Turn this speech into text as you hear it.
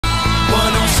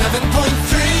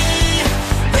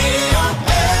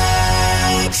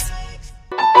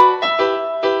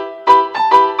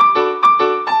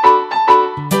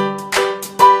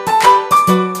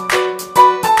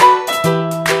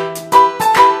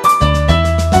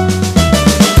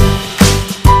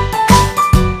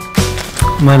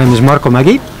My name is Marco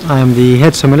Maggi. I am the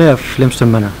head sommelier of Lympstone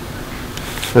Manor.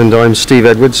 And I'm Steve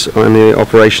Edwards. I'm the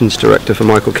operations director for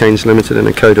Michael Caines Limited and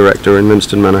a co-director in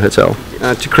Lympstone Manor Hotel.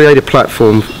 To create a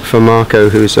platform for Marco,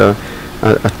 who's a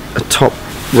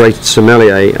top-rated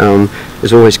sommelier,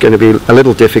 is always going to be a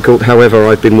little difficult. However,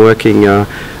 I've been working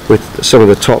with some of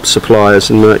the top suppliers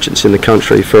and merchants in the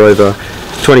country for over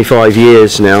 25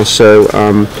 years now, so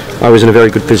I was in a very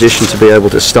good position to be able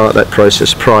to start that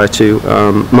process prior to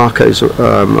Marco's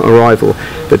arrival.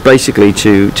 But basically,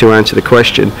 to answer the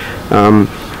question,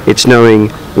 it's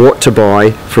knowing what to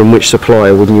buy from which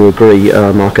supplier. Wouldn't you agree,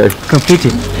 Marco?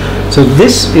 Completely. So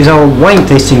this is our wine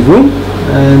tasting room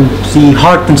and the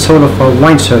heart and soul of our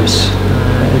wine service.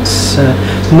 It's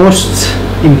most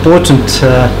important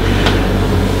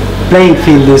playing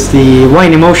field is the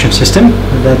wine emotion system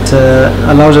that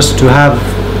allows us to have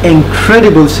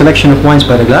incredible selection of wines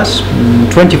by the glass,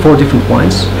 24 different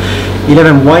wines,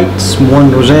 11 whites,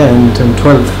 1 rosé and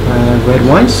 12 red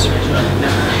wines.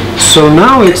 So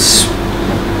now it's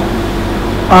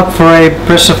up for a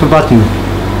press of a button.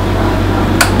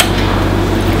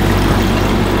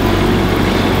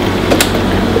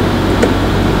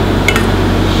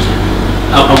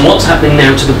 And what's happening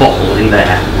now to the bottle in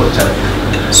there?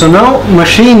 So now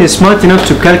machine is smart enough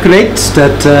to calculate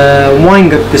that wine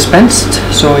got dispensed,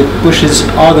 so it pushes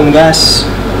argon gas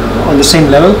on the same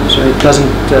level, so it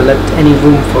doesn't let any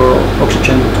room for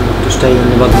oxygen to stay in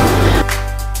the bottle.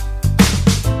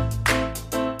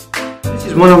 This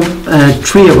is one of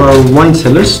 3 of our wine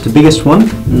cellars, the biggest one.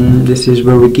 This is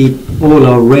where we keep all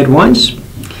our red wines.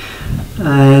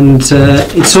 And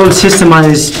it's all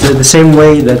systemized the same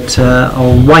way that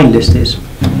our wine list is.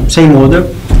 Same order,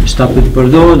 start with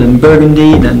Bordeaux, then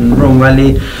Burgundy, then Rhone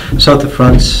Valley, south of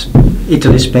France,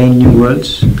 Italy, Spain, New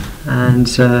Worlds. And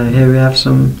here we have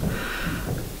some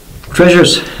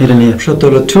treasures hidden here. Chateau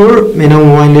Latour in our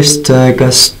wine list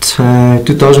cost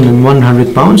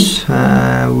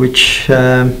 £2,100, which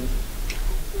and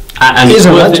is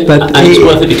a lot, but it's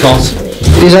worth it because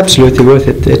it is absolutely worth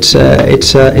it. It's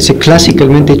a classical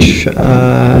vintage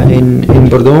in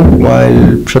Bordeaux,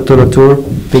 while Chateau Latour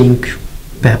being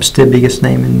perhaps the biggest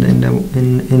name in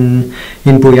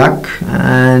Pauillac,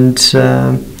 and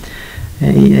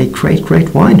a great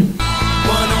wine.